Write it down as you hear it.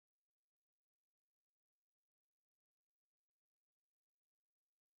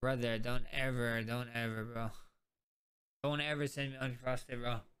Brother, don't ever, bro. Don't ever send me unfrosted,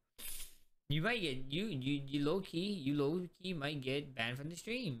 bro. You might get you low key might get banned from the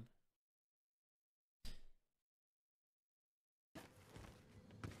stream.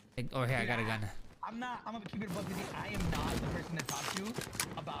 Like, oh, here, I got a gun. I'm gonna keep it above with you. I am not the person to talk to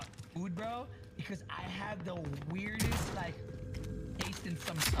about food, bro, because I have the weirdest like taste in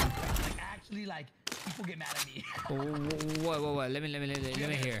some stuff. Like actually, like people get mad at me. What? Let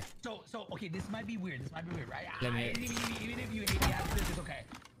me hear. So okay, this might be weird. Right? Let me Even if you hate me after this, it's okay.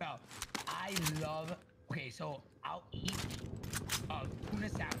 Bro, I love. Okay, so I'll eat tuna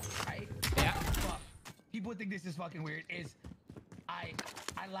sandwich, right? Yeah. But people think this is fucking weird. Is I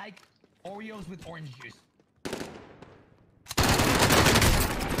like Oreos with orange juice.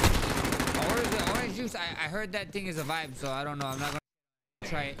 Orange juice. I heard that thing is a vibe, so I don't know. I'm not gonna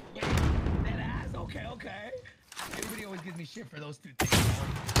try it. That ass. Okay. Everybody always gives me shit for those two things.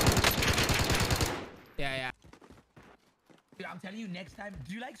 Yeah. Dude, I'm telling you, next time,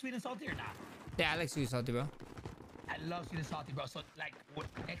 do you like sweet and salty or not? Yeah, I like sweet salty, bro. I love sweet and salty, bro. So like,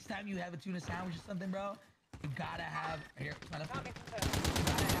 next time you have a tuna sandwich or something, bro, you gotta have here. Smell it. You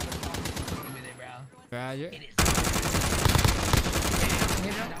gotta have a salty with it, bro. Roger. It is.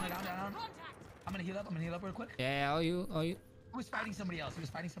 Down. I'm gonna heal up real quick. Yeah, all you. He was fighting somebody else,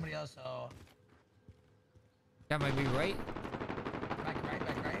 so... That might be right. Back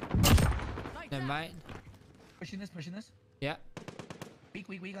right. Never mind. Pushing this. Yeah.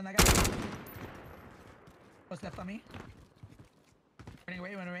 Weak on that guy. What's left on me? Running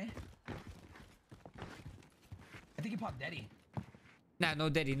away. I think he popped Daddy. Nah, no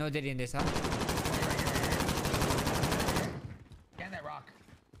daddy in this, huh? Scan that rock.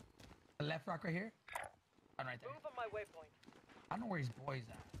 The left rock right here. On right there. Move on my waypoint. I don't know where his boy's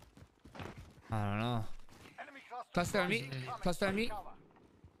at. I don't know. Enemy Cluster on me.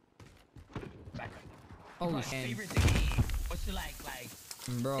 Back up. Oh My shit. favorite thing. What's it like?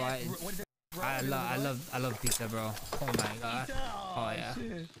 Bro, What is it? I love pizza, bro. Oh my god. Pizza? Oh yeah.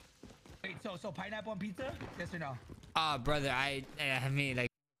 Shit. Wait, so pineapple on pizza? Yes or no? Ah, brother, I mean, like,